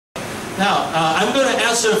Now, I'm going to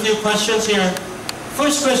answer a few questions here.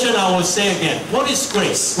 First question I will say again. What is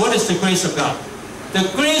grace? What is the grace of God? The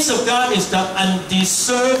grace of God is the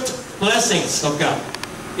undeserved blessings of God.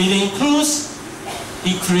 It includes,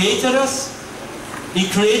 He created us. He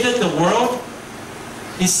created the world.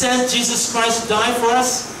 He sent Jesus Christ to die for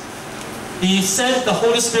us. He sent the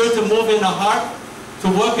Holy Spirit to move in our heart, to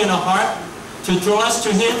work in our heart, to draw us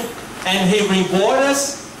to Him. And He rewards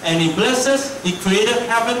us, and He blesses us. He created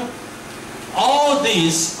heaven. All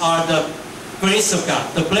these are the grace of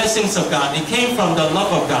God, the blessings of God. It came from the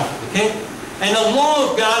love of God, okay? And the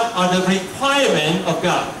law of God are the requirement of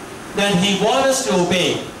God that He wants us to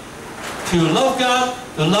obey. To love God,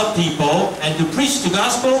 to love people, and to preach the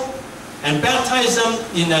gospel, and baptize them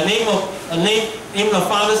in the name of the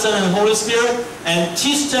Father, Son, and Holy Spirit, and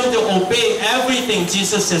teach them to obey everything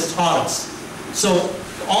Jesus has taught us. So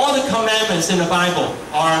all the commandments in the Bible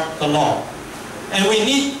are the law. And we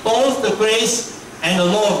need both the grace and the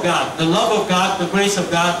law of God. The love of God, the grace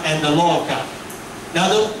of God, and the law of God. Now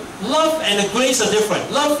the love and the grace are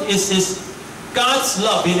different. Love is God's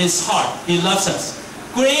love in His heart. He loves us.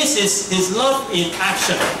 Grace is His love in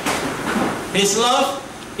action. His love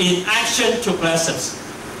in action to bless us.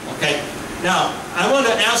 Okay. Now, I want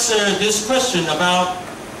to answer this question about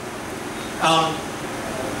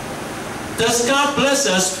does God bless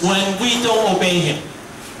us when we don't obey Him?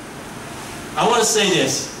 I want to say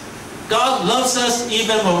this. God loves us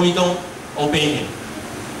even when we don't obey Him.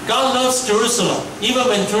 God loves Jerusalem, even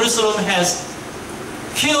when Jerusalem has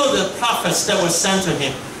killed the prophets that were sent to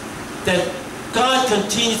Him. That God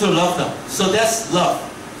continues to love them. So that's love.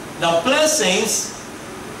 Now blessings,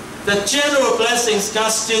 the general blessings God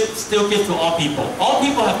still gives to all people. All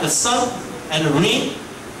people have the sun and the rain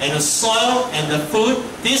and the soil and the food.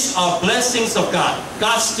 These are blessings of God.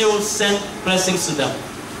 God still sends blessings to them.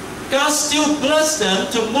 God still bless them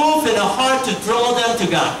to move in the heart to draw them to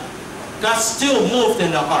God. God still moved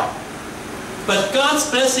in the heart. But God's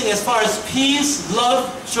blessing as far as peace, love,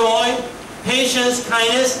 joy, patience,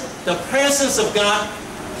 kindness, the presence of God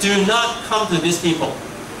do not come to these people.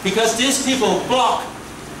 Because these people block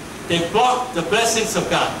the blessings of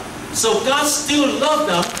God. So God still loves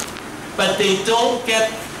them, but they don't get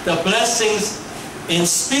the blessings in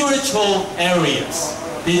spiritual areas.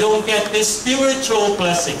 They don't get the spiritual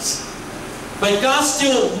blessings. But God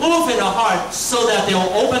still moves in the heart so that they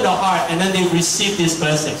will open the heart and then they receive these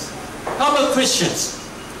blessings. How about Christians?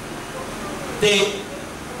 They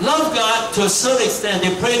love God to a certain extent.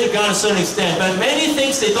 They pray to God to a certain extent. But many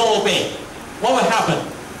things they don't obey. What will happen?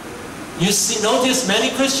 You notice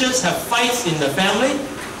many Christians have fights in the family.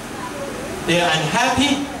 They are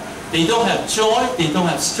unhappy. They don't have joy. They don't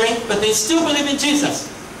have strength. But they still believe in Jesus.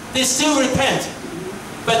 They still repent.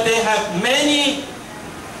 But they have many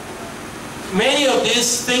of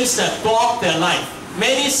these things that block their life.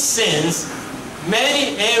 Many sins,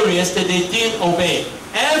 many areas that they didn't obey.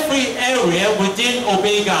 Every area we didn't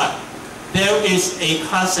obey God, there is a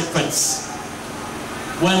consequence.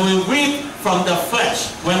 When we reap from the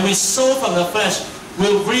flesh, when we sow from the flesh,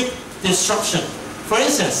 we'll reap destruction. For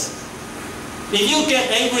instance, if you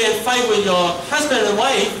get angry and fight with your husband and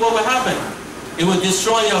wife, what will happen? It will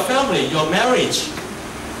destroy your family, your marriage.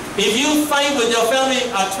 If you fight with your family,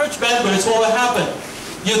 church members, what will happen?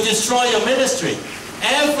 You destroy your ministry.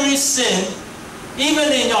 Every sin,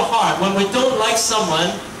 even in your heart, when we don't like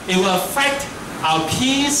someone, it will affect our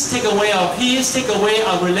peace, take away our peace, take away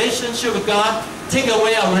our relationship with God, take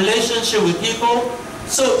away our relationship with people.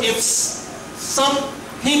 So if some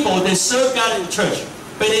people, they serve God in church,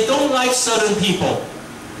 but they don't like certain people.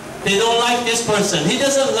 They don't like this person. He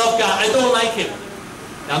doesn't love God. I don't like him.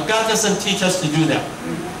 Now God doesn't teach us to do that.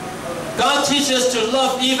 God teaches us to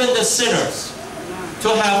love even the sinners, to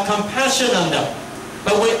have compassion on them.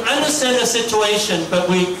 But we understand the situation, but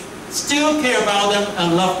we still care about them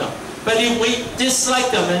and love them. But if we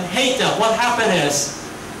dislike them and hate them, what happens is,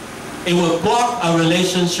 it will block our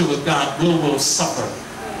relationship with God. We will suffer.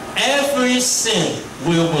 Every sin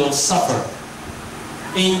we will suffer.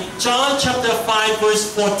 In John chapter 5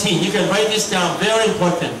 verse 14, you can write this down, very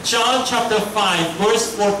important. John chapter 5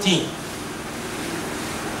 verse 14.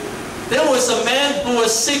 There was a man who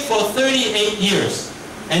was sick for 38 years,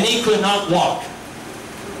 and he could not walk.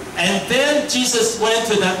 And then Jesus went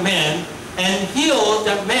to that man and healed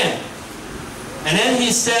that man. And then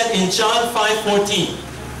he said in John 5:14,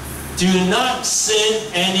 do not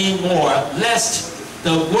sin anymore, lest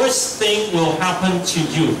the worst thing will happen to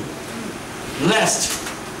you. Lest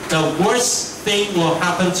the worst thing will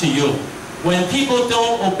happen to you. When people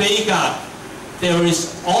don't obey God, there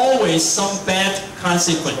is always some bad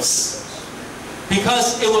consequence.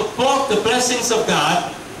 Because it will block the blessings of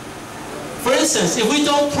God, For instance, if we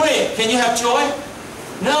don't pray, can you have joy?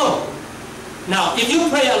 No. Now, if you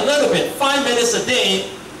pray a little bit, 5 minutes a day,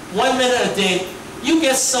 1 minute a day, you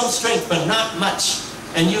get some strength, but not much,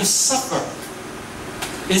 and you suffer.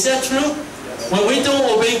 Is that true? When we don't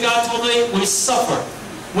obey God totally, we suffer.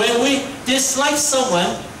 When we dislike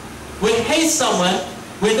someone, we hate someone,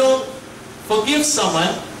 we don't forgive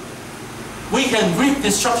someone, we can reap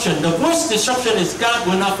destruction. The worst destruction is God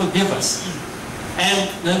will not forgive us. And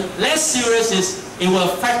the less serious is it will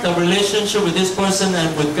affect our relationship with this person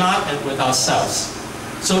and with God and with ourselves.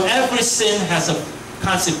 So every sin has a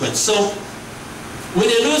consequence. So will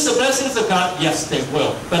they lose the blessings of God? Yes, they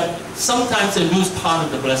will. But sometimes they lose part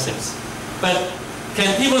of the blessings. But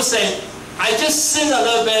can people say, I just sinned a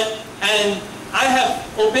little bit and I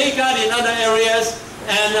have obeyed God in other areas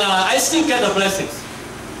and I still get the blessings?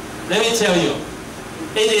 Let me tell you,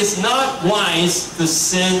 it is not wise to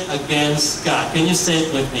sin against God. Can you say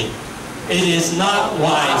it with me? It is not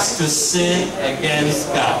wise to sin against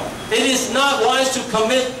God. It is not wise to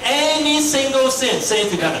commit any single sin. Say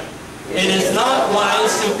it together. It is not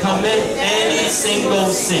wise to commit any single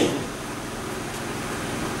sin.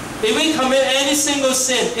 If we commit any single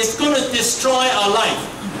sin, it's going to destroy our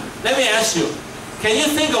life. Let me ask you, can you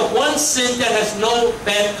think of one sin that has no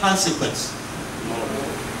bad consequence?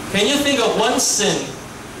 Can you think of one sin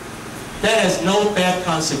that has no bad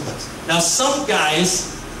consequence? Now some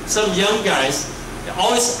guys, some young guys, they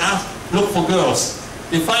always look for girls.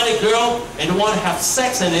 They find a girl and they want to have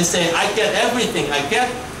sex and they say, I get everything.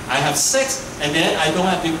 I have sex and then I don't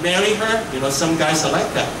have to marry her. You know, some guys are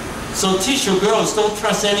like that. So teach your girls, don't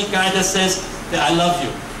trust any guy that says that I love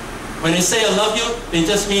you. When they say I love you, they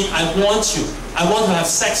just mean I want you. I want to have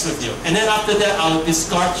sex with you. And then after that, I'll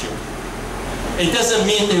discard you. It doesn't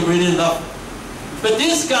mean they really love you. But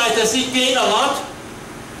this guy, does he gain a lot?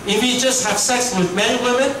 If he just have sex with men and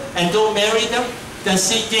women and don't marry them, does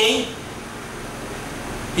he gain?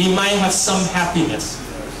 He might have some happiness.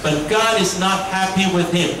 But God is not happy with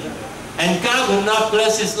him. And God will not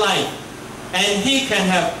bless his life. And he can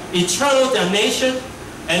have eternal damnation.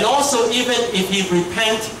 And also even if he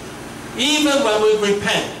repent, even when we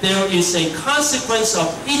repent, there is a consequence of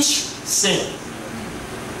each sin.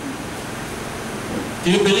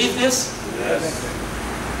 Do you believe this? Yes.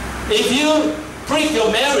 If you break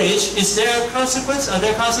your marriage, is there a consequence? Are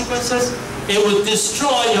there consequences? It will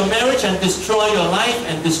destroy your marriage and destroy your life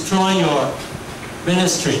and destroy your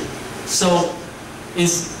ministry. So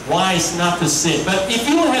it's wise not to sin. But if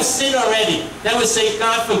you have sinned already, then we say,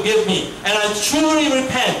 God forgive me, and I truly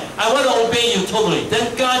repent. I want to obey you totally.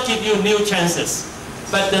 Then God give you new chances.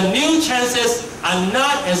 But the new chances are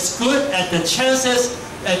not as good as the chances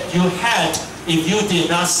that you had if you did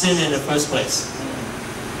not sin in the first place.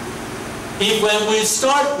 If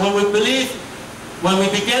when we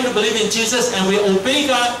begin to believe in Jesus and we obey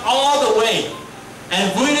God all the way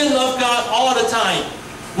and really love God all the time,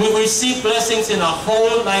 we receive blessings in our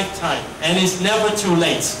whole lifetime, and it's never too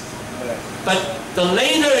late. But the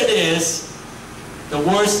later it is, the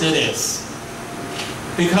worse it is.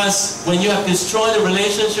 Because when you have destroyed the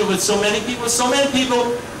relationship with so many people,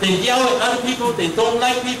 they yell at other people, they don't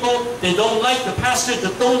like people, they don't like the pastor,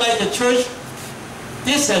 they don't like the church.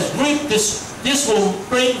 This will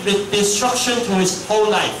bring the destruction to his whole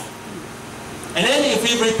life. And then if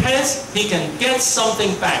he repents, he can get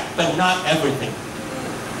something back, but not everything.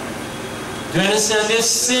 Do you understand this?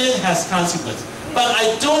 Sin has consequence. But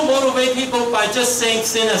I don't motivate people by just saying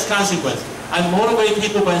sin has consequence. I motivate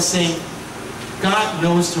people by saying, God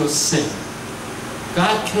knows your sin.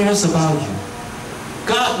 God cares about you.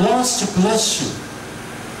 God wants to bless you.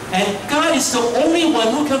 And God is the only one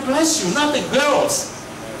who can bless you, not the girls,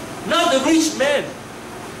 not the rich men.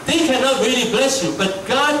 They cannot really bless you, but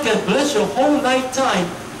God can bless your whole lifetime.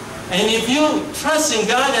 And if you trust in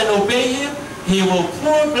God and obey Him, He will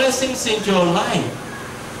pour blessings into your life.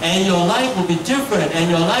 And your life will be different, and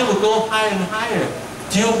your life will go higher and higher.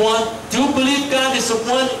 Do you believe God is the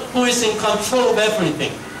one who is in control of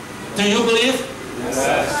everything? Do you believe?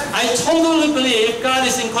 Yes. I totally believe God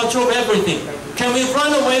is in control of everything. Can we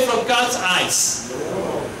run away from God's eyes?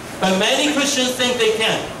 But many Christians think they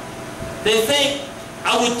can. They think,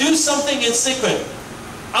 I would do something in secret.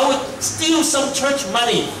 I would steal some church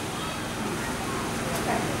money.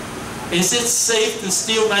 Is it safe to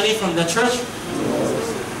steal money from the church?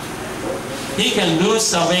 He can lose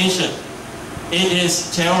salvation. It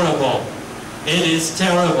is terrible. It is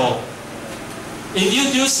terrible. If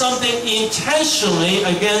you do something intentionally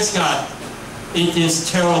against God, it is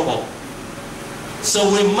terrible.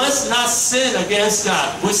 So we must not sin against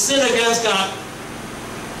God. We sin against God,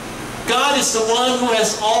 God is the one who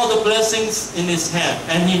has all the blessings in His hand,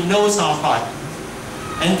 and He knows our heart.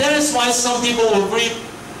 And that is why some people will reap,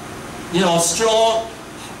 straw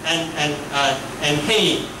and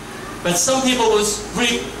hay, but some people will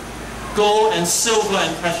reap gold and silver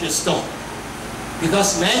and precious stone.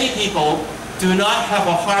 Because many people do not have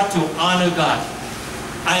a heart to honor God.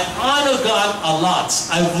 I honor God a lot.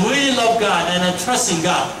 I really love God and I trust in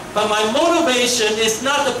God. But my motivation is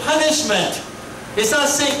not the punishment. It's not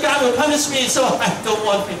saying God will punish me, so I don't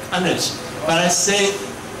want to be punished. But I say,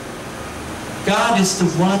 God is the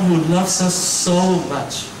one who loves us so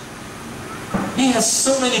much. He has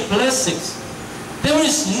so many blessings. There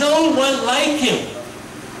is no one like Him.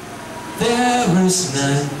 There is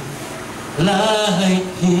none like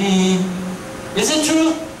Him. Is it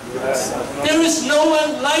true? Yes. There is no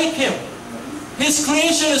one like Him. His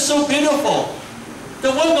creation is so beautiful.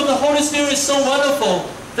 The work of the Holy Spirit is so wonderful.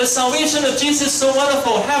 The salvation of Jesus is so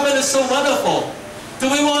wonderful. Heaven is so wonderful. Do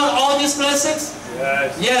we want all these blessings?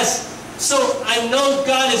 Yes. Yes. So I know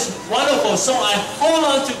God is wonderful. So I hold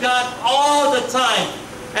on to God all the time.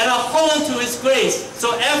 And I hold on to His grace.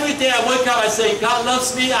 So every day I wake up, I say, God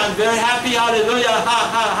loves me. I'm very happy. Hallelujah. Ha,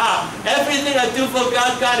 ha, ha. Everything I do for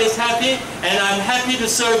God, God is happy. And I'm happy to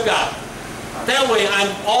serve God. That way,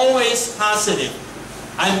 I'm always positive.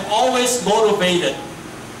 I'm always motivated.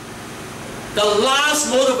 The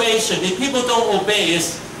last motivation, if people don't obey,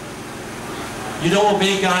 is you don't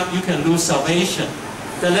obey God, you can lose salvation.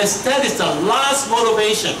 That is the last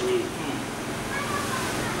motivation.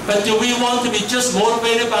 But do we want to be just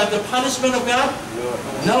motivated by the punishment of God?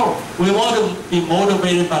 No. We want to be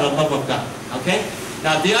motivated by the love of God. Okay?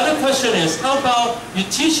 Now the other question is, how about you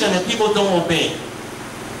teach them and people don't obey?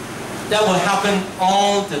 That will happen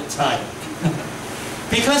all the time.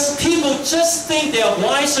 Because people just think they are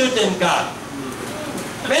wiser than God.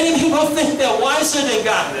 Many people think they're wiser than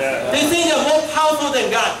God. They think they're more powerful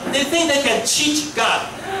than God. They think they can cheat God.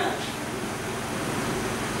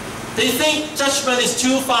 They think judgment is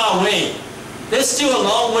too far away. There's still a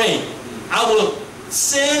long way. I will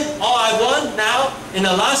sin all I want now. In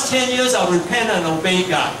the last 10 years, I'll repent and obey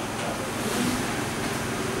God.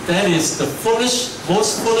 That is the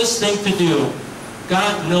most foolish thing to do.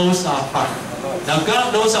 God knows our heart. Now,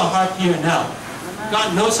 God knows our heart here now.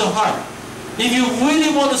 God knows our heart. If you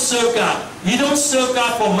really want to serve God, you don't serve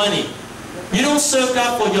God for money. You don't serve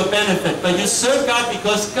God for your benefit, but you serve God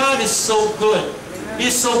because God is so good.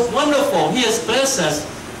 He's so wonderful. He has blessed us.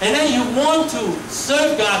 And then you want to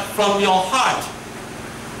serve God from your heart.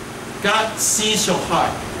 God sees your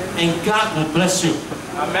heart, and God will bless you.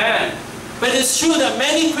 Amen. But it's true that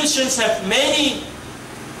many Christians have many,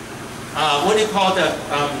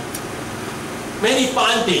 many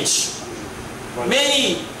bondage,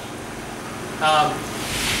 many,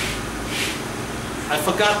 I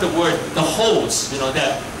forgot the word, the holes,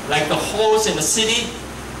 that, like the holes in the city,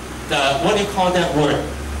 what do you call that word?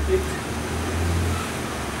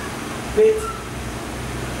 Pit.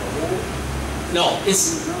 No,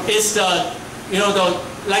 it's the,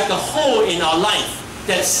 like the hole in our life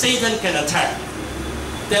that Satan can attack.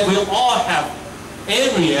 That we all have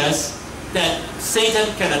areas that Satan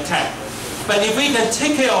can attack. But if we can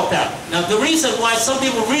take care of that, now the reason why some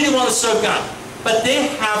people really want to serve God, but they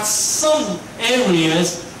have some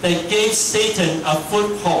areas that gave Satan a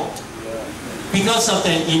foothold. Because of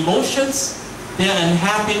their emotions, they're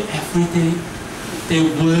unhappy every day. They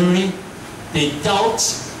worry, they doubt,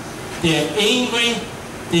 they're angry,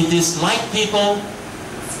 they dislike people.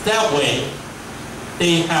 That way,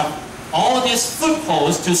 they have all these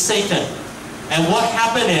footholds to Satan. And what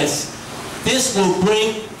happened is, this will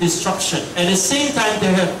bring destruction. At the same time,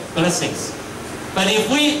 they have blessings. But if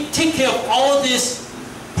we take care of all these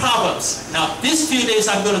problems, now these few days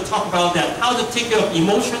I'm going to talk about that, how to take care of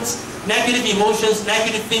emotions,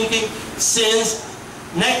 negative thinking, sins,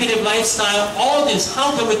 negative lifestyle, all this.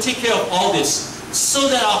 How can we take care of all this? So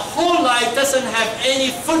that our whole life doesn't have any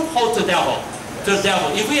foothold to the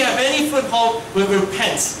devil. If we have any foothold, we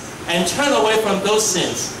repent and turn away from those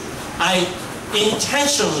sins. I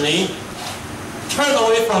intentionally turn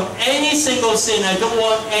away from any single sin. I don't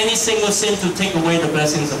want any single sin to take away the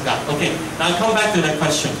blessings of God. Okay, now I come back to that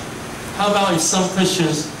question. How about if some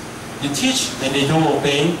Christians, you teach and they don't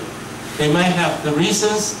obey? They might have the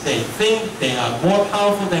reasons. They think they are more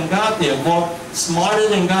powerful than God. They are more smarter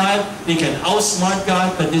than God. They can outsmart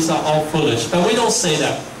God, but these are all foolish. But we don't say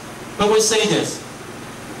that. But we say this.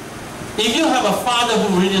 If you have a father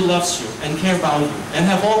who really loves you and cares about you and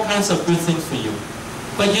have all kinds of good things for you,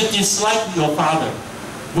 but you dislike your father,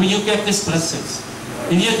 will you get these blessings?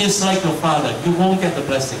 If you dislike your father, you won't get the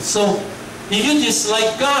blessings. So if you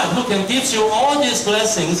dislike God, who can give you all these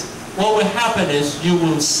blessings, what will happen is you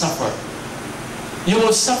will suffer. You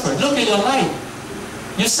will suffer. Look at your life.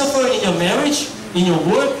 You suffer in your marriage, in your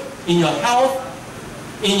work, in your health,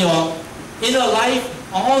 in your inner life.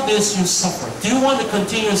 All this you suffer. Do you want to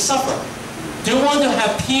continue to suffer? Do you want to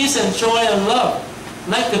have peace and joy and love?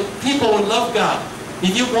 Like the people who love God.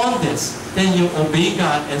 If you want this, then you obey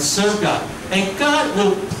God and serve God. And God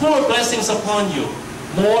will pour blessings upon you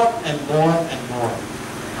more and more and more.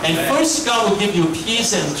 And first, God will give you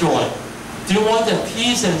peace and joy. Do you want the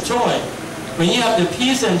peace and joy? When you have the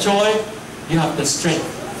peace and joy, you have the strength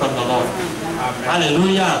from the Lord. Amen.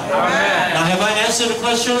 Hallelujah. Amen. Now, have I answered the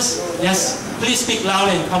questions? Yes. Please speak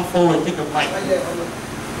loudly and come forward. Take a mic.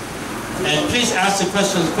 And please ask the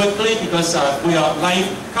questions quickly because we are live.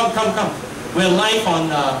 Come. We're live on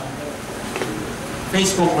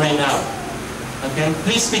Facebook right now. Okay?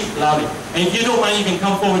 Please speak loudly. And if you don't mind, you can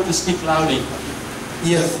come forward to speak loudly.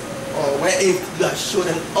 Yes. Where if you are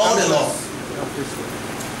showing all the love.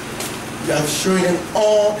 You are showing them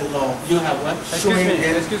all the love. You have what? Showing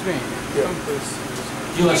Excuse me. Yeah. Come please.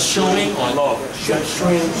 You are showing or love? You are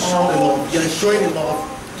showing all the love. You are showing the love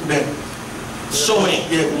to them. Showing.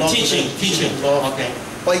 Yeah, love Teaching. to them. Teaching. Love. Okay.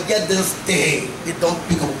 But yet they stay. They don't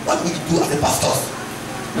pick up what we do as the pastors.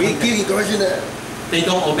 We keep encouraging them. They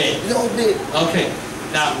don't obey. They don't obey. Okay.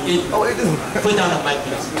 Now, Oh, they do. put down the mic,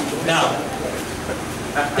 please. Now,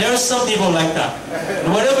 there are some people like that.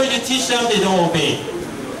 Whatever you teach them, they don't obey.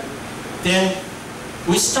 Then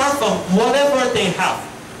we start from whatever they have.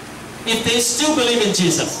 If they still believe in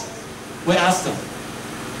Jesus, we ask them,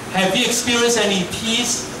 have you experienced any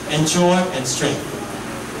peace and joy and strength?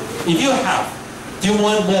 If you have, do you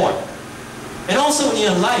want more? And also in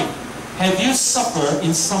your life, have you suffered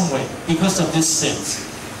in some way because of these sins?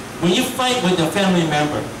 When you fight with your family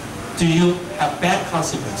member, do you have bad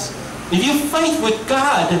consequences? If you fight with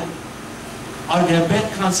God, are there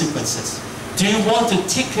bad consequences? Do you want to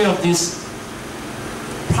take care of these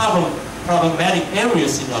problematic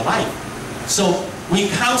areas in your life? So we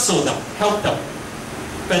counsel them, help them.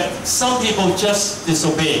 But some people just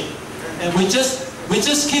disobey. And we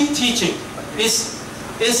just keep teaching.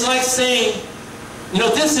 It's like saying, you know,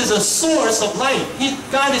 this is a source of life.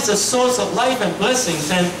 God is a source of life and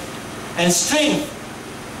blessings and strength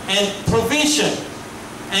and provision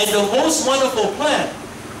and the most wonderful plan.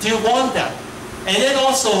 Do you want that? And then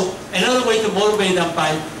also, another way to motivate them by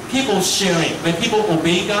people sharing. When people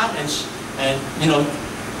obey God and you know,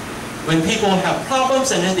 when people have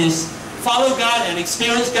problems and then they follow God and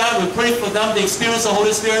experience God, we pray for them, they experience the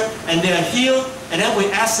Holy Spirit and they are healed, and then we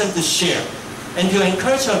ask them to share. And to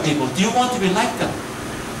encourage our people, do you want to be like them?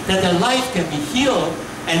 That their life can be healed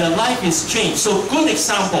and their life is changed. So good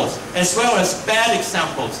examples as well as bad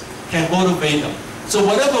examples can motivate them. So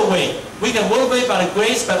whatever way, we can motivate by the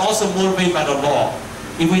grace but also motivate by the law.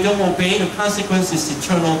 If we don't obey, the consequence is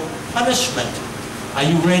eternal punishment. Are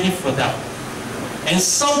you ready for that? And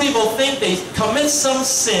some people think they commit some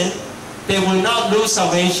sin, they will not lose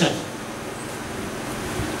salvation.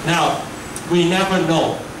 Now, we never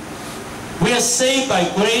know. We are saved by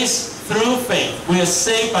grace through faith. We are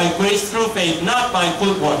saved by grace through faith, not by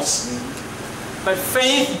good works. But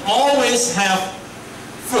faith always have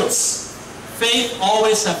fruits. Faith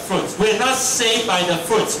always has fruits. We're not saved by the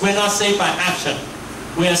fruits. We're not saved by action.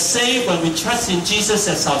 We are saved when we trust in Jesus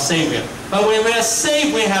as our Savior. But when we are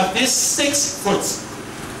saved, we have these 6 fruits.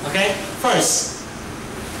 Okay? First,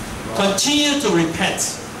 continue to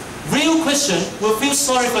repent. Real Christian will feel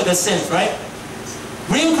sorry for the sins, right?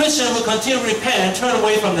 Real Christian will continue to repent and turn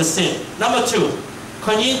away from the sin. Number 2,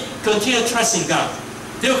 continue to trust in God.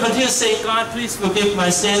 They will continue to say, God, please forgive my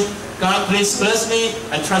sins. God, please bless me.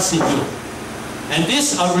 I trust in you. And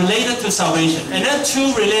these are related to salvation. And then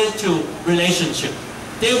 2 related to relationship.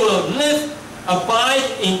 They will live, abide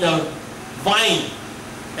in the vine,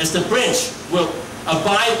 as the branch will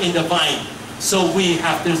abide in the vine. So we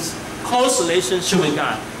have this close relationship with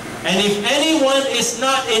God. And if anyone is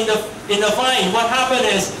not in the vine, what happens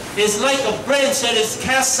is, it's like a branch that is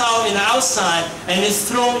cast out in the outside and is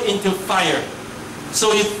thrown into fire.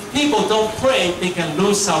 So if people don't pray, they can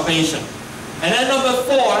lose salvation. And then number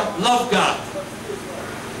 4, love God.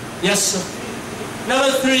 Yes, sir.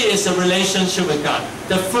 Number 3 is the relationship with God.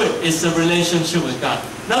 The fruit is the relationship with God.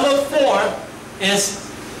 Number 4 is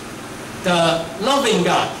the loving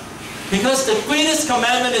God. Because the greatest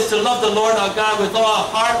commandment is to love the Lord our God with all our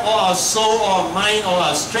heart, all our soul, all our mind, all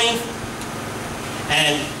our strength.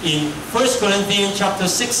 And in 1 Corinthians chapter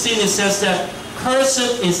 16 it says that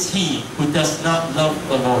cursed is he who does not love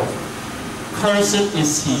the Lord. Cursed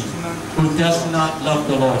is he who does not love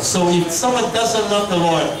the Lord. So if someone doesn't love the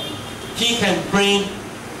Lord, he can bring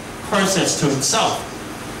curses to himself.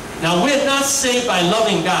 Now, we're not saved by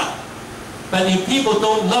loving God. But if people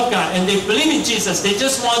don't love God and they believe in Jesus, they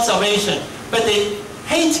just want salvation, but they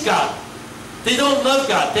hate God, they don't love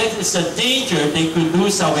God, that is a danger they could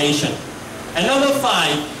lose salvation. And number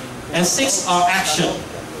 5 and 6 are action.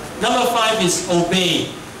 Number 5 is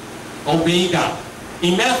obey. Obey God.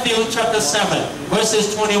 In Matthew chapter 7,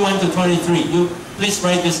 verses 21 to 23, you please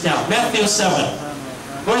write this down. Matthew 7,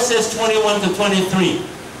 verses 21 to 23.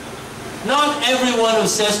 Not everyone who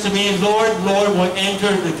says to me, Lord, Lord, will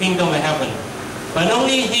enter the kingdom of heaven, but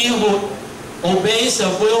only he who obeys the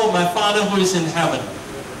will of my Father who is in heaven.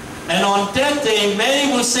 And on that day,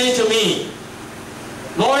 many will say to me,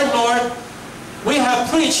 Lord, Lord, we have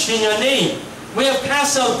preached in your name. We have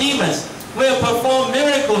cast out demons. We have performed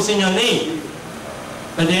miracles in your name.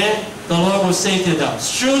 But then the Lord will say to them,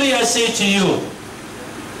 truly I say to you,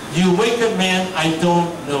 you wicked man, I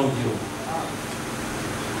don't know you.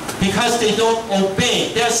 Because they don't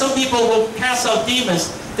obey. There are some people who cast out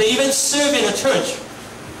demons. They even serve in a church.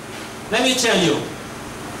 Let me tell you,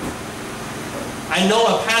 I know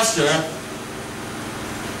a pastor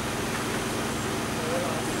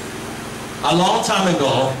a long time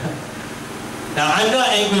ago. Now, I'm not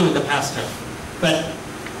angry with the pastor, but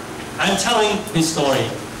I'm telling his story.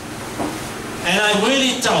 And I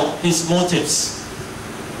really doubt his motives.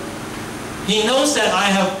 He knows that I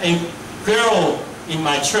have a girl in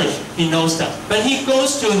my church. He knows that. But he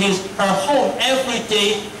goes to her home every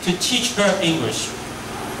day to teach her English.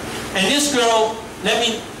 And this girl,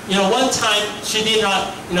 one time she did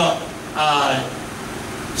not,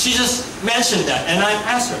 she just mentioned that. And I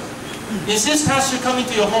asked her, is this pastor coming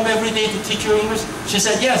to your home every day to teach you English? She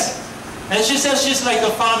said, yes. And she said she's like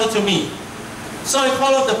a father to me. So I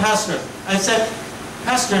called up the pastor. I said,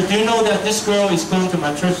 Pastor, do you know that this girl is going to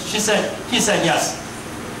my church? He said, yes.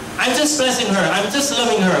 I'm just blessing her. I'm just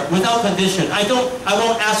loving her without condition. I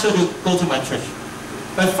won't ask her to go to my church.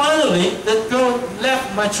 But finally, the girl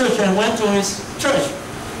left my church and went to his church.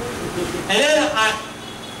 And then I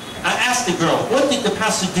asked the girl, what did the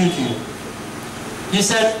pastor do to you?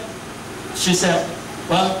 She said,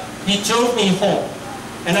 well, he drove me home.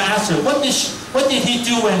 And I asked her, what did he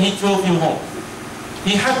do when he drove you home?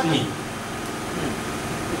 He hugged me.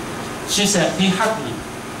 She said, he hugged me.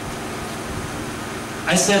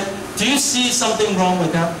 I said, do you see something wrong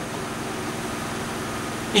with that?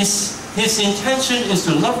 His intention is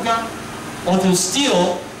to love God or to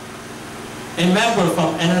steal a member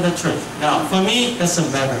from another church. Now, for me, it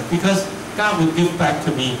doesn't matter because God will give back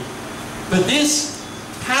to me. But this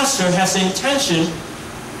pastor has the intention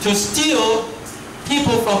to steal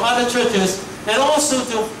people from other churches and also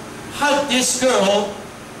to hug this girl.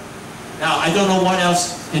 Now, I don't know what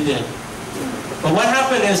else he did. But what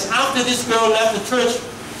happened is, after this girl left the church,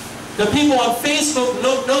 the people on Facebook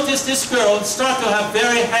noticed this girl start to have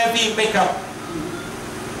very heavy makeup.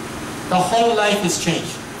 The whole life is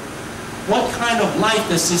changed. What kind of life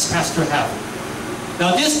does this pastor have?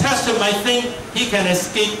 Now, this pastor might think he can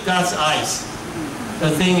escape God's eyes. The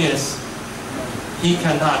thing is, he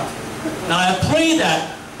cannot. Now, I pray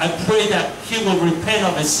that he will repent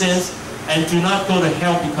of his sins and do not go to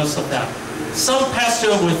hell because of that. Some pastor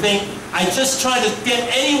will think, I just try to get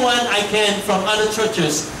anyone I can from other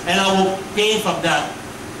churches and I will gain from that.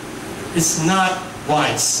 It's not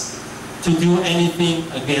wise to do anything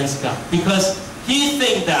against God because he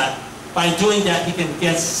thinks that by doing that he can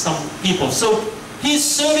get some people. So he's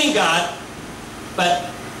serving God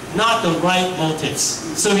but not the right motives.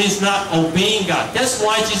 So he's not obeying God. That's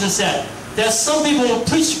why Jesus said, there's some people who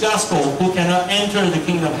preach the gospel who cannot enter the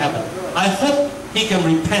kingdom of heaven. I hope he can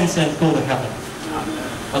repent and go to heaven.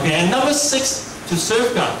 Okay, and number 6, to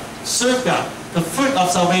serve God. Serve God. The fruit of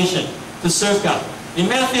salvation, to serve God. In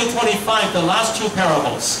Matthew 25, the last 2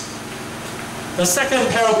 parables. The second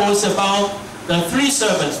parable is about the 3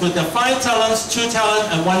 servants with the 5 talents, 2 talents,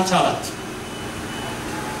 and 1 talent.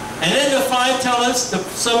 And then the 5 talents, the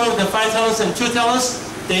servant with the 5 talents and 2 talents,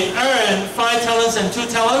 they earned 5 talents and 2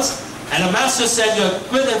 talents. And the master said, you're a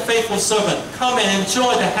good and faithful servant. Come and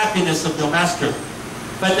enjoy the happiness of your master.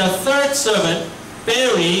 But the 3rd servant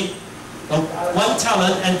buried 1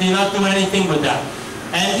 talent and did not do anything with that.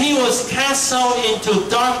 And he was cast out into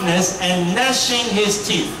darkness and gnashing his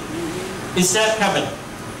teeth. Is that heaven?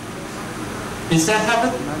 Is that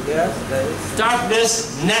heaven? Yes, that is.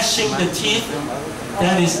 Darkness, gnashing the teeth,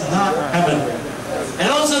 that is not heaven.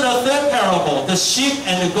 And also the 3rd parable, the sheep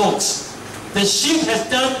and the goats. The sheep has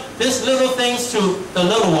done these little things to the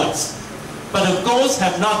little ones, but the goats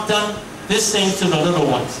have not done these things to the little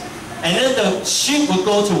ones. And then the sheep will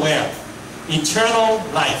go to where? Eternal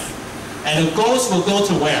life. And the goats will go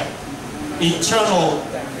to where? Eternal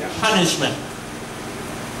punishment.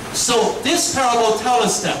 So this parable tells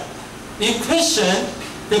us that in Christian,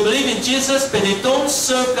 they believe in Jesus, but they don't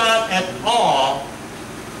serve God at all,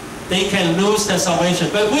 they can lose their salvation.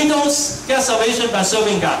 But we don't get salvation by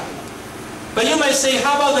serving God. But you might say,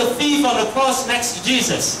 how about the thief on the cross next to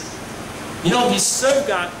Jesus? You know, he served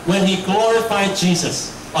God when he glorified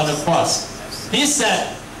Jesus on the cross. He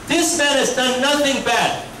said, this man has done nothing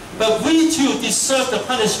bad, but we too deserve the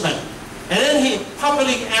punishment. And then he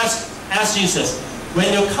publicly asked Jesus,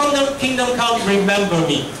 when your kingdom comes, remember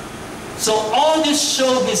me. So all this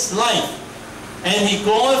showed his life, and he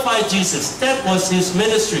glorified Jesus. That was his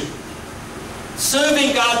ministry.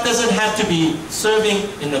 Serving God doesn't have to be serving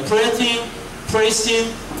in the prayer team, praise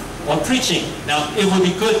team, or preaching. Now, it would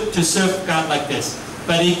be good to serve God like this.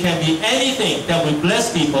 But it can be anything that will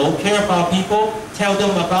bless people, care about people, tell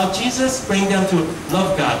them about Jesus, bring them to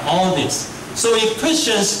love God, all this. So if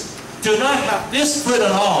Christians do not have this fruit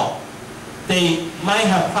at all, they might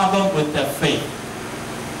have problem with their faith.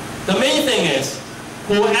 The main thing is,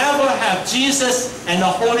 whoever have Jesus and the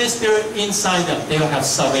Holy Spirit inside them, they will have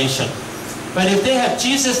salvation. But if they have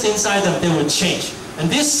Jesus inside them, they will change. And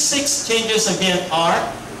these 6 changes again are,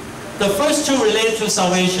 the first 2 related to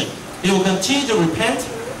salvation. They will continue to repent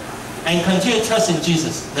and continue to trust in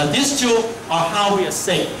Jesus. Now these 2 are how we are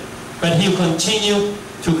saved. But he will continue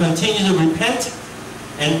to repent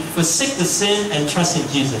and forsake the sin and trust in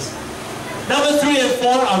Jesus. Number 3 and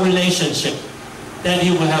 4 are relationship. That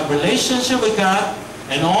he will have relationship with God,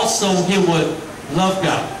 and also he would love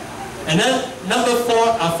God. And then number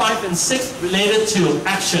 5 and 6 related to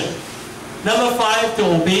action. Number 5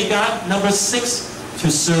 to obey God. Number 6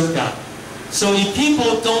 to serve God. So if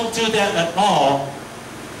people don't do that at all,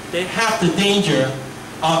 they have the danger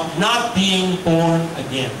of not being born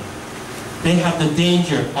again. They have the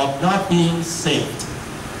danger of not being saved.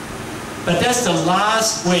 But that's the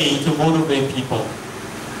last way to motivate people.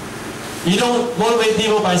 You don't motivate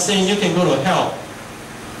people by saying you can go to hell.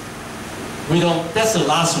 That's the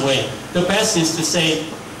last way. The best is to say,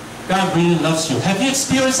 God really loves you. Have you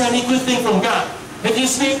experienced any good thing from God? Have you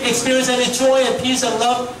experienced any joy and peace and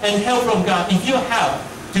love and help from God? If you have,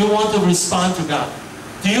 do you want to respond to God?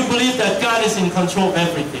 Do you believe that God is in control of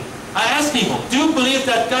everything? I ask people, do you believe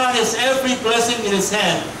that God has every blessing in his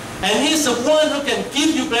hand? And he's the one who can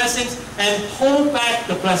give you blessings and hold back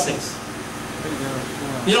the blessings.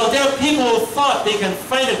 You know, there are people who thought they can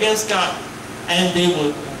fight against God and they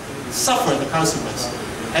will suffer the consequence.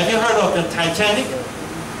 Have you heard of the Titanic?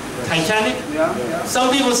 Yeah.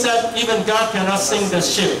 Some people said even God cannot sink the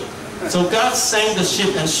ship. So God sank the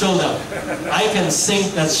ship and showed them, I can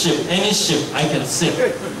sink that ship. Any ship I can sink.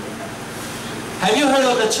 Have you heard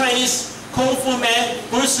of the Chinese Kung Fu man,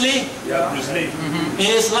 Bruce Lee? Yeah, Bruce Lee.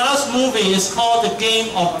 In his last movie, it's called The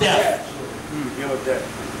Game of Death. Game of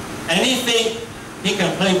Death. And he think he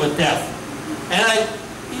can play with death. And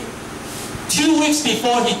 2 weeks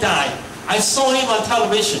before he died, I saw him on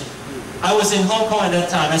television. I was in Hong Kong at that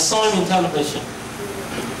time. I saw him on television.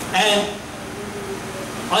 And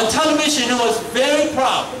on television, he was very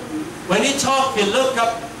proud. When he talked, he looked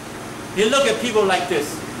at people like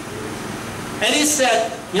this. And he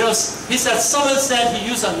said, someone said he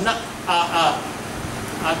used a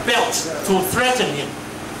belt to threaten him.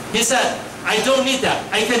 He said, I don't need that.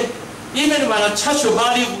 I can, even when I touch your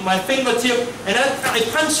body with my fingertip and I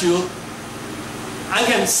punch you, I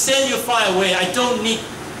can send you far away. I don't need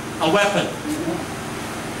a weapon.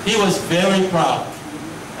 He was very proud.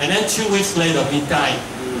 And then 2 weeks later, he died.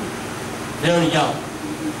 Very young.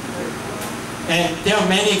 And there are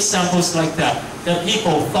many examples like that. That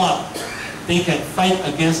people thought they can fight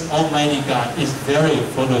against Almighty God. Is very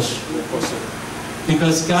foolish.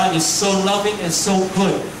 Because God is so loving and so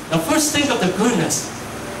good. Now first think of the goodness.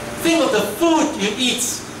 Think of the food you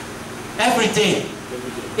eat every day.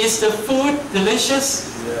 Is the food delicious?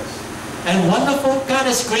 Yes. And wonderful? God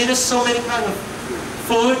has created so many kinds of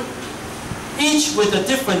food, each with a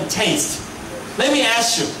different taste. Let me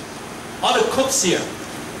ask you, all the cooks here,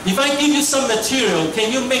 if I give you some material,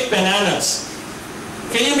 can you make bananas?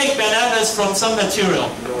 Can you make bananas from some material?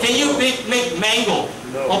 No. Can you make mango?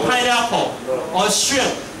 No. Or pineapple? No. Or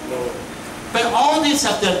shrimp? No. But all these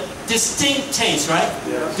have the distinct taste, right?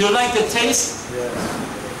 Yes. Do you like the taste? Yes.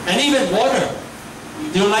 And even water.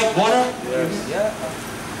 Do you like water? Yes. Yeah.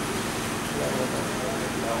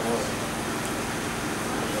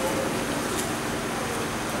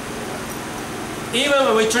 Even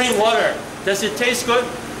when we drink water, does it taste good?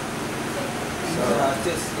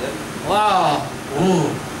 Wow.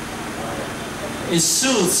 Ooh. It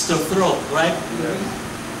soothes the throat, right?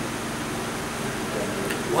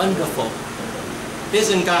 Wonderful.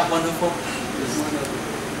 Isn't God wonderful?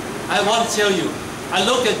 I want to tell you, I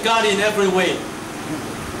look at God in every way.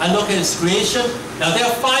 I look at His creation. Now there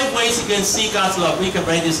are 5 ways you can see God's love. We can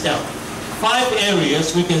write this down. 5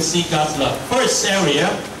 areas we can see God's love. First area,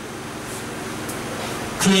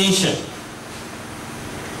 creation.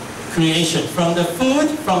 Creation. From the food,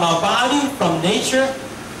 from our body, from nature,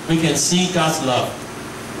 we can see God's love.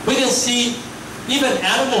 We can see even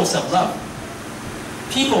animals have love.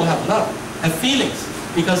 People have love, have feelings,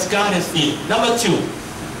 because God has feelings. Number 2,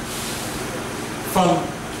 from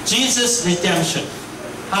Jesus' redemption,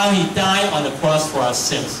 how He died on the cross for our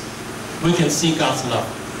sins, we can see God's love.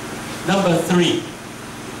 Number 3,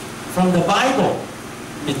 from the Bible,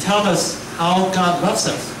 it tells us how God loves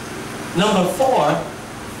us. Number 4,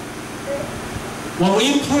 when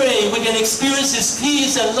we pray, we can experience His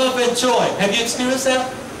peace and love and joy. Have you experienced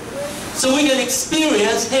that? So we can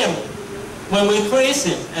experience Him when we praise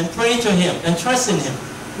Him and pray to Him and trust in Him.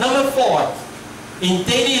 Number 4, in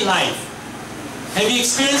daily life. Have you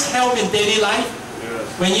experienced help in daily life?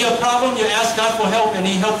 Yes. When you have a problem, you ask God for help and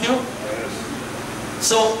He helps you? Yes.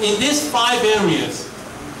 So in these 5 areas,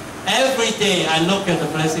 every day I look at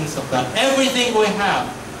the blessings of God. Everything we have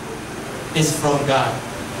is from God.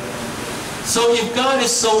 So if God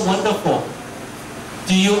is so wonderful,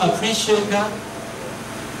 do you appreciate God?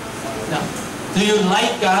 No. Do you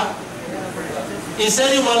like God? Is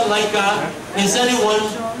anyone like God? Is anyone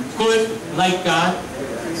good like God?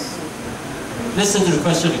 Listen to the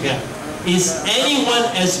question again. Is anyone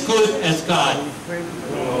as good as God?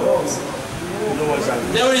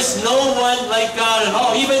 There is no one like God at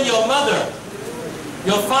all. Even your mother,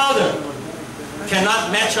 your father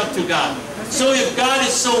cannot match up to God. So if God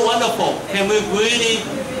is so wonderful, can we really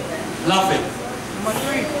love Him?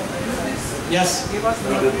 Yes?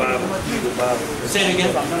 Say it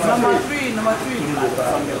again. Number three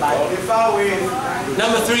from the Bible.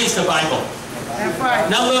 Number 3 is the Bible.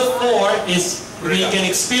 Number 4 is we can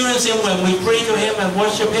experience Him when we pray to Him and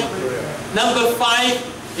worship Him. Number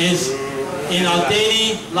 5 is in our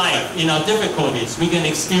daily life, in our difficulties, we can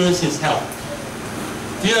experience His help.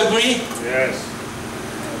 Do you agree? Yes.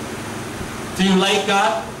 Do you like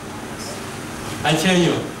God? I tell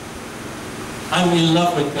you, I'm in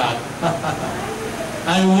love with God.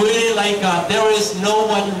 I really like God. There is no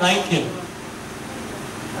one like Him.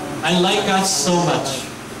 I like God so much.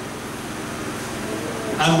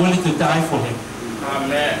 I'm willing to die for Him.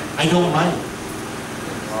 Amen. I don't mind.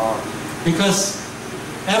 Because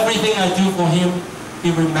everything I do for Him,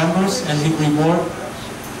 He remembers and He rewards.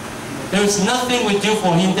 There is nothing we do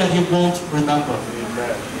for Him that He won't remember.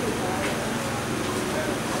 Amen.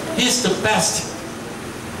 He's the best.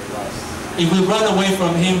 If we run away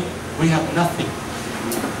from Him, we have nothing.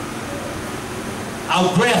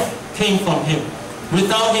 Our breath came from Him.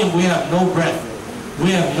 Without Him, we have no breath.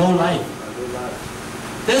 We have no life.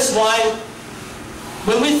 That's why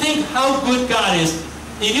when we think how good God is,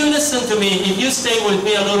 if you listen to me, if you stay with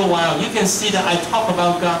me a little while, you can see that I talk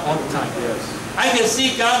about God all the time. Yes. I can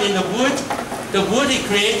see God in the wood He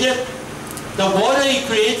created, the water He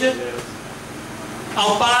created,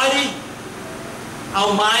 our body,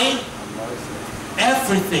 our mind,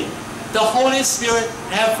 everything. The Holy Spirit,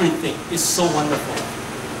 everything is so wonderful.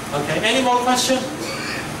 Okay, any more questions?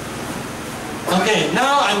 Okay,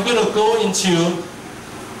 now I'm going to go into...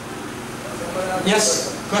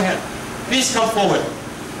 Yes, go ahead. Please come forward.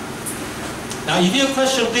 Now, if you have a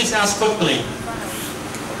question, please ask quickly.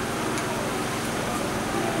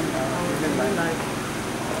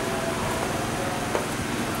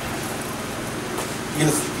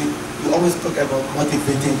 You always talk about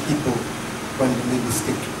motivating people when they make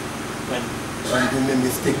mistake. When they make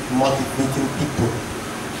mistake, motivating people.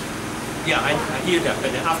 Yeah, I hear that, but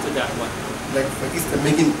then after that, what? Like for instance,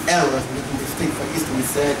 making errors, making mistakes. For instance, we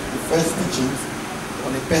said the first teachings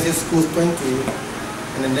on the person school 20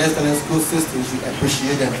 and the next time school system, you should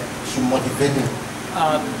appreciate them, you should motivate them.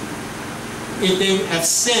 If they have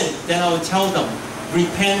sinned, then I will tell them,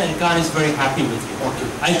 repent and God is very happy with you. Okay.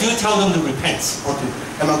 I do tell them to repent. Okay.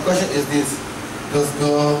 And my question is this: does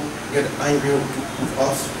God get angry with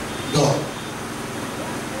us? God.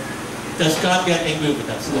 Does God get angry with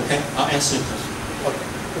us? Okay, I'll answer the question. Okay.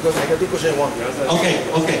 Because I got the question one.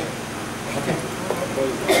 Okay.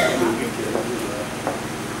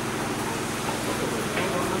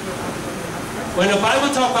 When the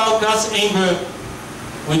Bible talks about God's anger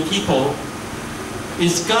with people,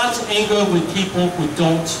 it's God's anger with people who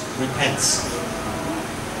don't repent.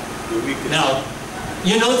 Now,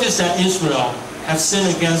 you notice that Israel have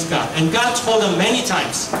sinned against God, and God told them many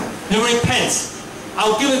times, you repent,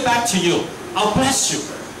 I'll give it back to you, I'll bless you.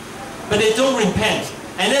 But they don't repent,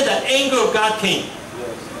 and then the anger of God came.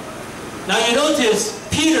 Now you notice,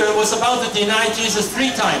 Peter was about to deny Jesus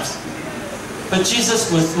 3 times, but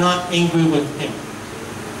Jesus was not angry with him.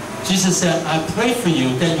 Jesus said, I pray for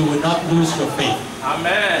you that you will not lose your faith.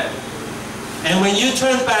 Amen. And when you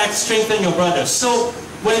turn back, strengthen your brothers. So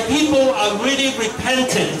when people are really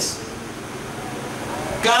repentant,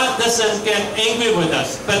 God doesn't get angry with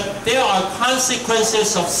us, but there are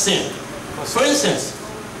consequences of sin. For instance,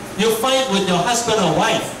 you fight with your husband or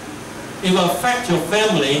wife. It will affect your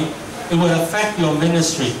family. It will affect your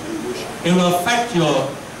ministry. It will affect your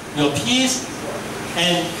peace.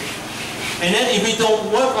 And then if we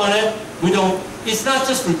don't work on it, it's not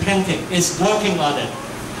just repenting, it's working on it.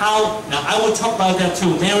 How? Now I will talk about that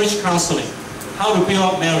too, marriage counseling. How to build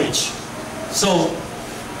up marriage. So,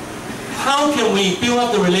 how can we build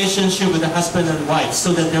up the relationship with the husband and wife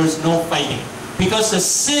so that there is no fighting? Because the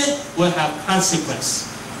sin will have consequence.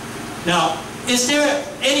 Now, is there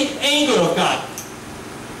any anger of God?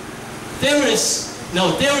 There is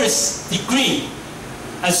degree,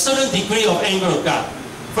 a certain degree of anger of God.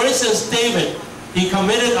 For instance, David, he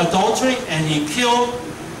committed adultery and he killed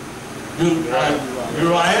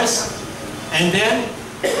Uriah, and then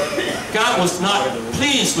God was not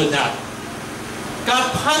pleased with that.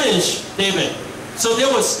 God punished David, so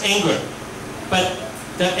there was anger, but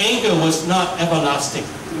the anger was not everlasting,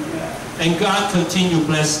 and God continued to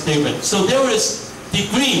bless David. So there is a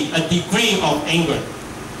degree of anger.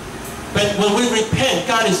 But when we repent,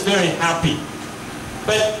 God is very happy.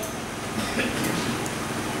 But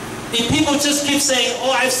if people just keep saying,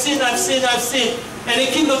 oh, I've sinned, I've sinned, I've sinned, and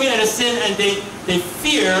they keep looking at the sin and they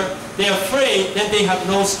fear, they're afraid, then they have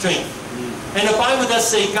no strength. And the Bible does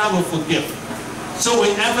say God will forgive. So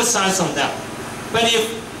we emphasize on that. But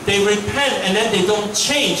if they repent and then they don't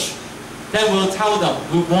change, then we'll tell them,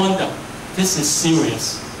 we warn them, this is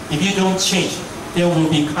serious. If you don't change, there will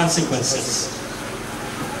be consequences.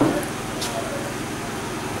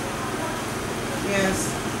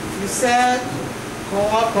 Yes, you said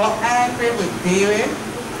God got angry with David,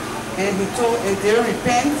 and he told David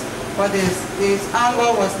repent, but his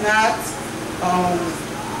anger was not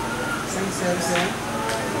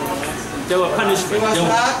There were punishment. It was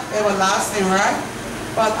not everlasting, right?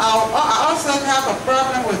 But I also have a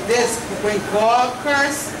problem with this. When God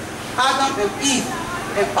cursed Adam and Eve,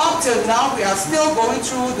 and up till now we are still going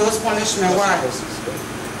through those punishments. Why?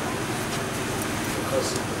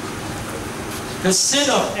 The sin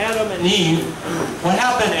of Adam and Eve, what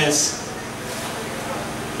happened is,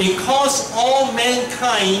 it caused all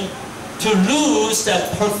mankind to lose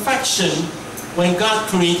that perfection when God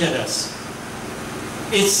created us.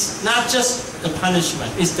 It's not just the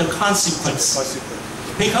punishment, it's the consequence.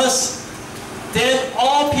 Because then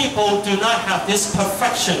all people do not have this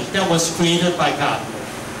perfection that was created by God.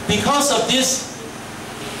 Because of this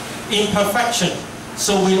imperfection,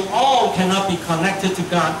 so we all cannot be connected to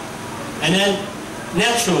God. And then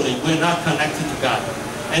naturally we're not connected to God.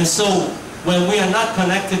 And so when we are not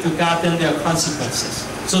connected to God, then there are consequences.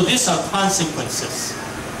 So these are consequences.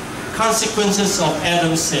 Consequences of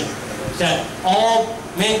Adam's sin. That all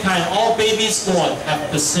mankind, all babies born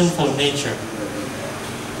have the sinful nature.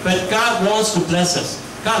 But God wants to bless us.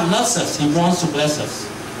 God loves us. He wants to bless us.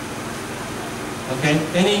 Okay?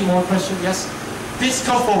 Any more questions? Yes? Please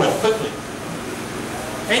come forward quickly.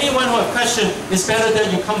 Anyone who has a question, it's better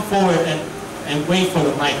that you come forward and wait for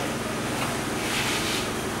the mic.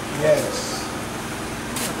 Yes.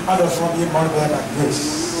 How does one be motivated by grace?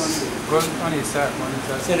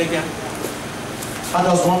 Say it again. How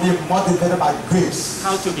does one be motivated by grace?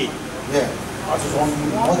 How to be? Yeah. How does one be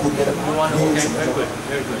motivated by grace? Okay, very good,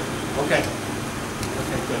 very good. Okay.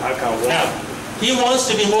 Okay, good. Now, he wants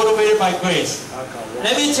to be motivated by grace.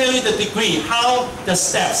 Let me tell you the degree, how the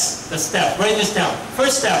steps, write this down.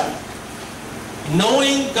 First step,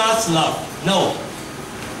 knowing God's love. Know.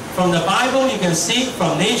 From the Bible you can see,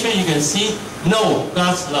 from nature you can see, know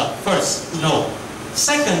God's love. First, know.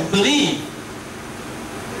 Second, believe.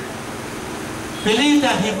 Believe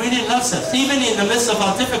that He really loves us, even in the midst of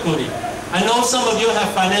our difficulty. I know some of you have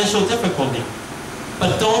financial difficulty,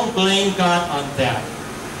 but don't blame God on that.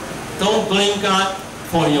 Don't blame God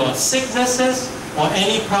for your sicknesses or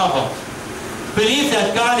any problem. Believe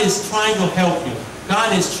that God is trying to help you.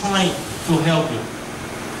 God is trying to help you.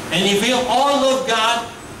 And if we all love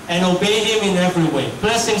God and obey Him in every way,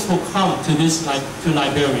 blessings will come to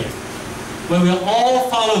Liberia. When we all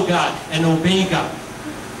follow God and obey God.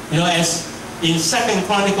 You know, as in 2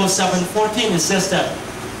 Chronicles 7:14, it says that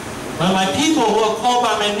when my people who are called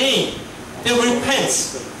by my name, they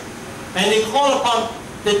repent and they call upon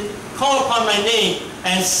my name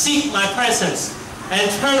and seek my presence and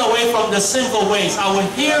turn away from the sinful ways, I will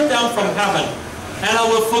hear them from heaven and I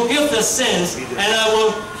will forgive the sins, and I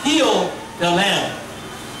will heal the land.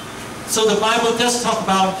 So the Bible does talk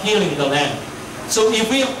about healing the land. So if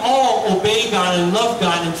we all obey God and love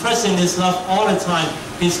God and trust in His love all the time,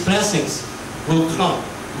 His blessings will come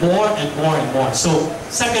more and more and more. So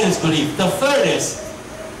second is believe. The third is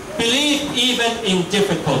believe even in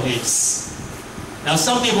difficulties. Now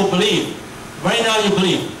some people believe. Right now you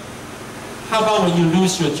believe. How about when you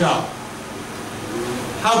lose your job?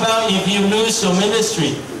 How about if you lose your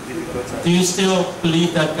ministry? Do you still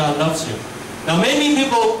believe that God loves you? Now many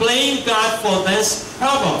people blame God for these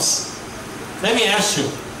problems. Let me ask you,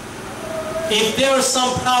 if there is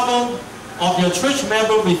some problem of your church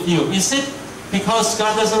member with you, is it because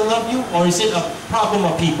God doesn't love you, or is it a problem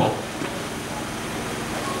of people?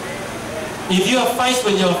 If you have fights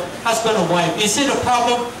with your husband or wife, is it a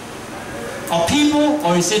problem of people,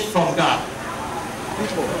 or is it from God?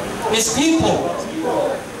 It's people.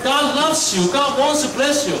 God loves you. God wants to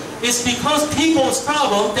bless you. It's because people's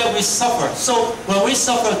problem that we suffer. So when we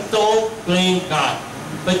suffer, don't blame God,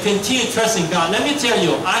 but continue trusting God. Let me tell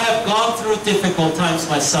you, I have gone through difficult times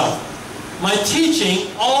myself. My teaching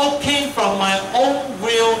all came from my own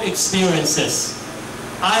real experiences.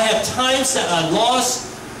 I have times that I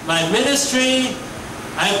lost my ministry.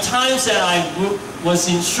 I have times that I was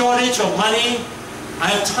in shortage of money. I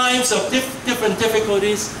have times of different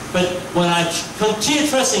difficulties, but when I continue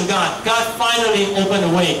trusting God, God finally opened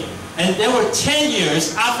a way. And there were 10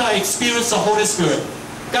 years after I experienced the Holy Spirit.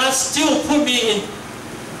 God still put me in,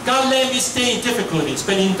 God let me stay in difficulties.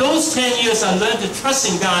 But in those 10 years, I learned to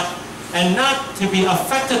trust in God and not to be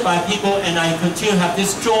affected by people, and I continue to have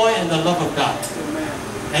this joy and the love of God.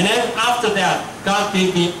 And then after that, God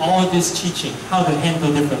gave me all this teaching, how to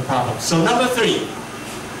handle different problems. So number 3,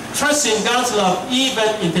 trust in God's love even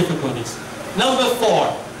in difficulties. Number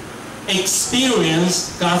 4,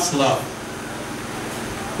 experience God's love.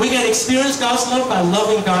 We can experience God's love by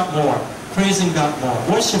loving God more, praising God more,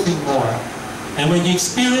 worshiping more. And when you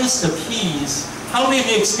experience the peace, how many of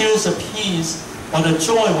you experience the peace or the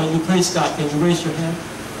joy when you praise God? Can you raise your hand?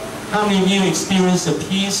 How many of you experience the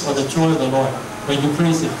peace or the joy of the Lord when you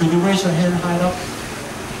praise Him? Could you raise your hand high up?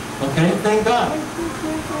 Okay, thank God.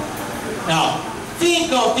 Now,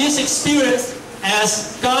 think of this experience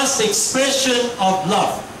as God's expression of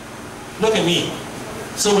love. Look at me.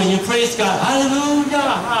 So when you praise God,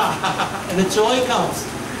 hallelujah, and the joy comes.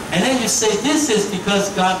 And then you say, this is because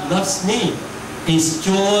God loves me. His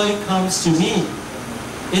joy comes to me.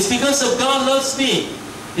 It's because of God loves me.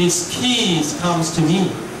 His peace comes to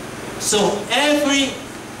me. So every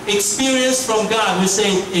experience from God, we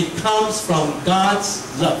say it comes from God's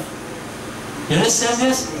love. You understand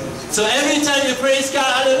this? So every time you praise God,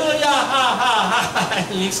 hallelujah,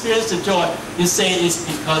 and you experience the joy, you say it's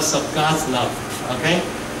because of God's love. Okay?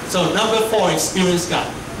 So number 4, experience God.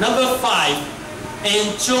 Number 5,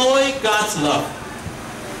 enjoy God's love.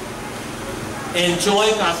 Enjoy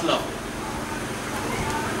God's love.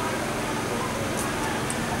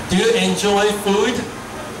 Do you enjoy food?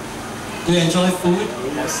 Do you enjoy food?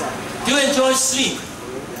 Yes, sir. Do you enjoy sleep?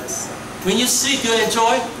 Yes, sir. When you sleep, do you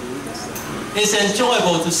enjoy? It's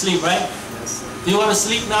enjoyable to sleep, right? Yes, sir. Do you want to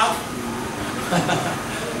sleep now?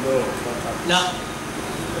 No. Now,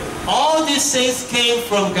 all these things came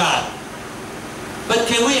from God. But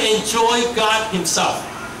can we enjoy God Himself?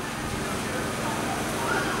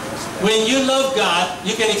 When you love God,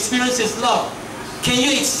 you can experience His love. Can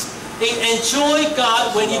you enjoy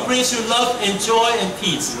God when He brings you love and joy and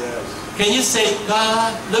peace? Yes. Can you say,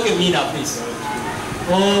 God, look at me now, please.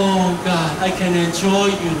 Oh, God, I can enjoy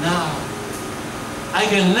you now. I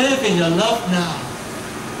can live in your love now.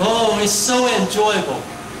 Oh, it's so enjoyable.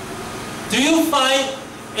 Do you find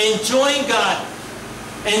enjoying God,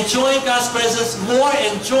 enjoying God's presence more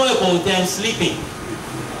enjoyable than sleeping?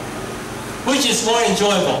 Which is more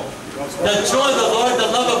enjoyable? The joy of the Lord, the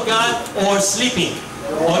love of God, or sleeping,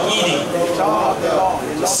 or eating?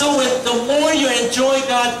 So the more you enjoy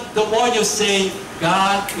God, the more you say,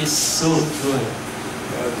 God is so good.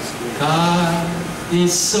 God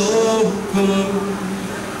is so good.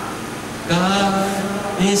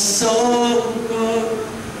 God is so good.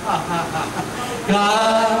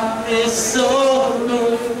 God is so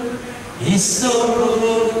good. He's so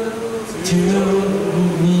good to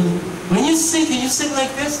me. When you sing, can you sing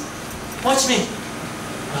like this? Watch me.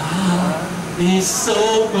 God is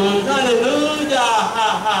so good. Hallelujah.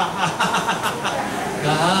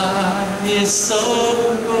 God is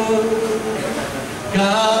so good.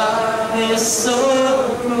 God is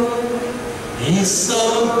so good. He's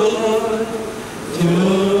so good to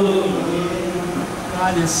me.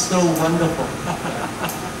 God is so wonderful.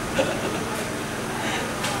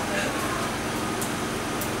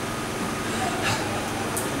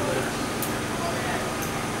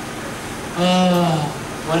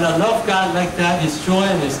 love God like that, His joy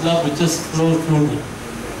and His love will just flow through me.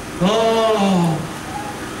 Oh,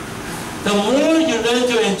 the more you learn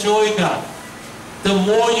to enjoy God, the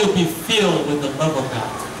more you'll be filled with the love of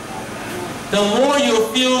God. The more you'll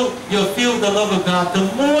feel the love of God, the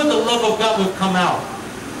more the love of God will come out.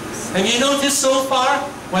 Have you noticed so far,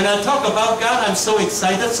 when I talk about God, I'm so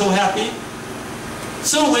excited, so happy.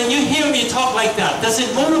 So when you hear me talk like that, does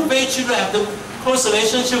it motivate you to have the close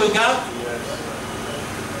relationship with God?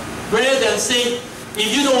 Rather than say,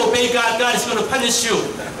 if you don't obey God, God is going to punish you.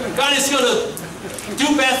 God is going to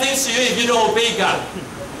do bad things to you if you don't obey God.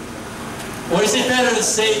 Or is it better to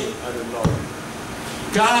say,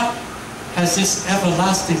 God has this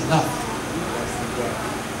everlasting love.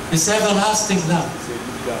 This everlasting love.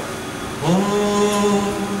 Oh,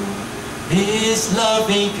 His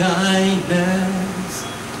loving kindness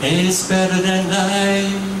is better than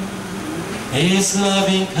life. His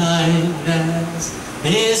loving kindness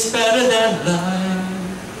is better than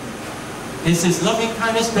life. Is His loving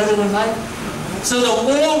kindness better than life? So the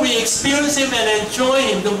more we experience Him and enjoy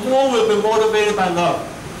Him, the more we'll be motivated by love.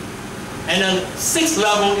 And the sixth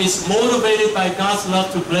level is motivated by God's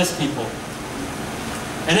love to bless people.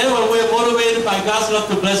 And then when we're motivated by God's love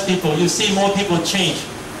to bless people, you see more people change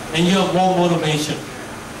and you have more motivation.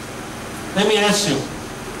 Let me ask you,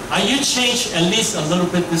 are you changed at least a little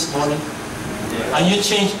bit this morning? Are you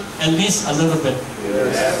changed at least a little bit?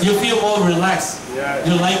 Yes. You feel more relaxed. Yes.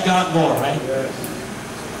 You like God more, right? Yes.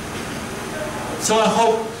 So I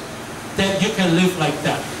hope that you can live like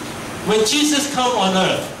that. When Jesus comes on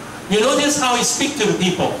earth, you notice how He speaks to the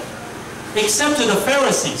people, except to the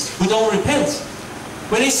Pharisees who don't repent.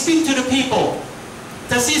 When He speaks to the people,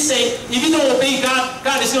 does He say, if you don't obey God,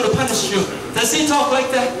 God is going to punish you? Does He talk like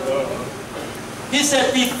that? He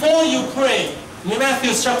said, before you pray, in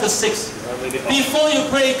Matthew chapter 6, before you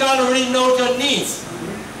pray, God already knows your needs.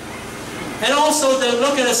 And also,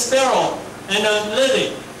 look at the sparrow and the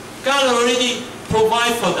lily. God already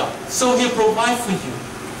provides for them. So He'll provide for you.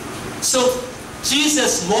 So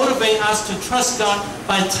Jesus motivates us to trust God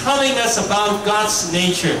by telling us about God's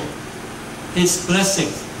nature, His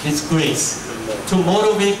blessings, His grace, to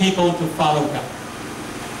motivate people to follow God.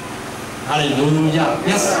 Hallelujah.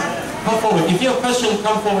 Yes, come forward. If you have a question,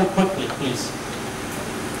 come forward quickly, please.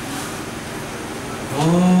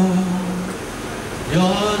 Oh,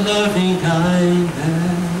 your loving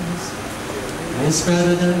kindness is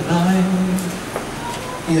better than life.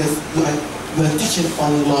 Yes, you are teaching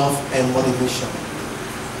on love and motivation.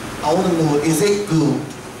 I want to know, is it good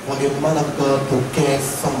for a man of God to curse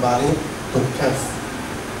somebody, to curse?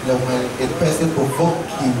 You know, when a person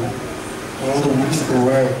provokes you, you want to release the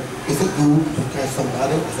word, is it good to curse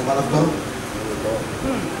somebody as a man of God?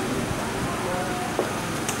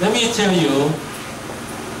 Let me tell you,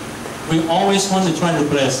 we always want to try to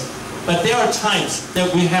bless, but there are times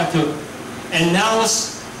that we have to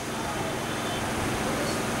announce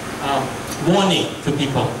warning to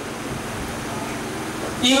people.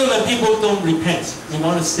 Even when people don't repent, we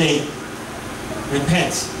want to say,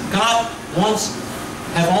 repent. God wants to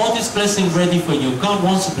have all these blessings ready for you. God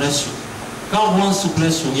wants to bless you. God wants to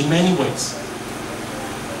bless you in many ways.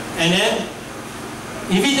 And then,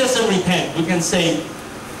 if He doesn't repent, we can say,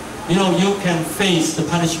 you know, you can face the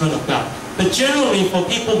punishment of God. But generally, for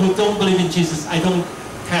people who don't believe in Jesus, I don't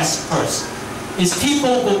cast curse. It's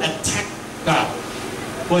people who attack God,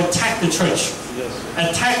 who attack the church,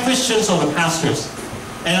 attack Christians or the pastors.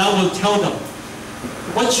 And I will tell them,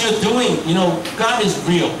 what you're doing, you know, God is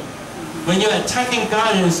real. When you're attacking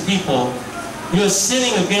God and His people, you're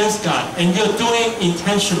sinning against God, and you're doing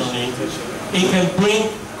intentionally, it can bring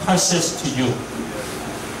curses to you.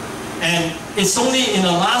 And it's only in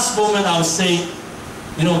the last moment I'll say,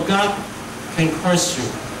 you know, God can curse you.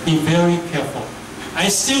 Be very careful. I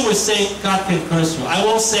still will say God can curse you. I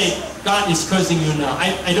won't say God is cursing you now.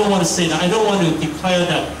 I don't want to say that. I don't want to declare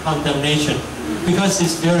that condemnation because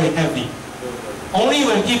it's very heavy. Only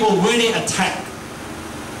when people really attack.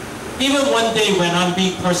 Even one day when I'm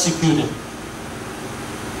being persecuted,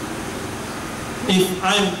 if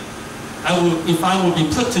I will be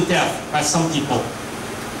put to death by some people,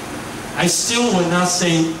 I still will not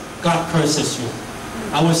say God curses you.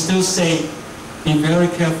 I will still say, be very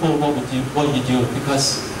careful what you do,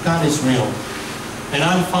 because God is real. And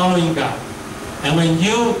I'm following God. And when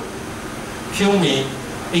you kill me,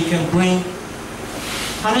 it can bring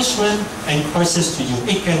punishment and curses to you.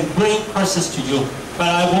 It can bring curses to you. But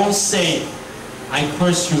I won't say, I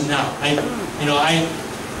curse you now.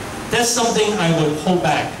 That's something I will hold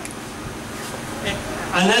back.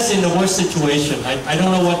 Unless in the worst situation. I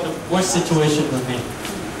don't know what the worst situation would be.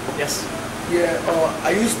 Yes? Yeah,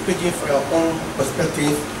 are you speaking from your own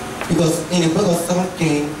perspective? Because in the book of 2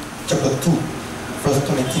 Kings, chapter 2, verse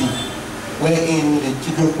 23, wherein the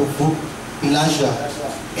children provoke Elijah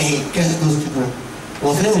and he cursed those children.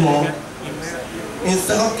 Was it wrong? In 2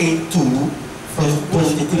 Kings 2, verse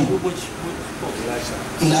 23,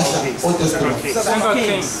 Elijah, Old Testament. 2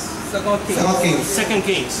 Kings. 2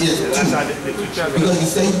 Kings. Yes, 2. Because he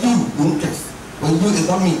said, you won't curse. When you is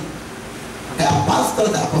not me. They are pastors,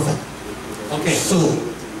 they are prophets. Okay. So,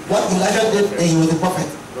 what Elijah did, and he was a prophet.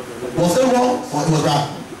 Was it wrong or it was right?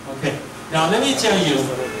 Okay. Now let me tell you,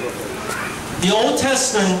 the Old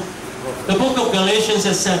Testament, the book of Galatians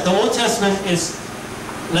has said the Old Testament is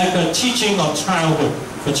like a teaching of childhood,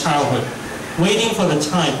 waiting for the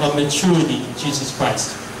time of maturity in Jesus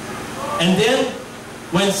Christ. And then,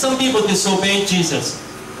 when some people disobey Jesus,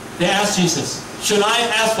 they ask Jesus, should I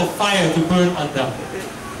ask for fire to burn on them?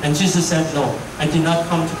 And Jesus said, no, I did not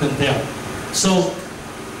come to condemn. So,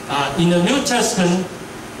 in the New Testament,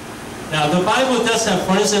 now the Bible does have,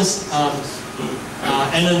 for instance,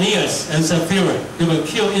 Ananias and Sapphira, they were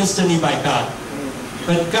killed instantly by God.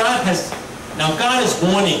 But God is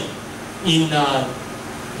warning in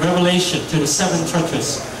Revelation to the 7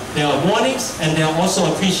 churches. There are warnings and there are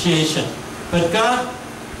also appreciation. But God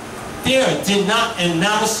there did not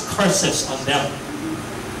announce curses on them.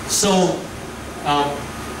 So,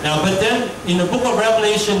 but then in the book of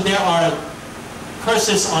Revelation, there are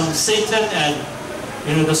curses on Satan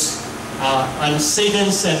and on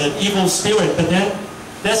Satan's and an evil spirit. But then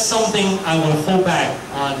that's something I will hold back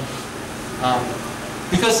on,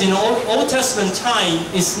 because in Old Testament time,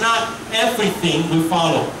 it's not everything we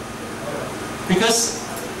follow. Because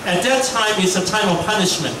at that time, it's a time of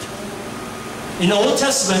punishment. In the Old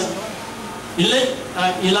Testament,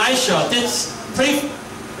 Elisha did pray.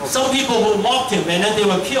 Some people who mocked him and then they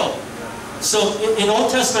were killed. So in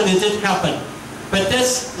Old Testament it did happen. But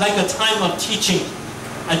that's like a time of teaching,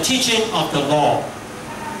 a teaching of the law.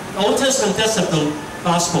 The Old Testament does have the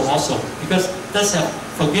gospel also, because it does have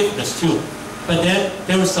forgiveness too. But then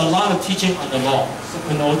there is a lot of teaching on the law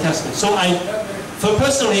in the Old Testament. So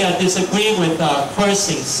personally I disagree with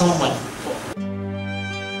cursing someone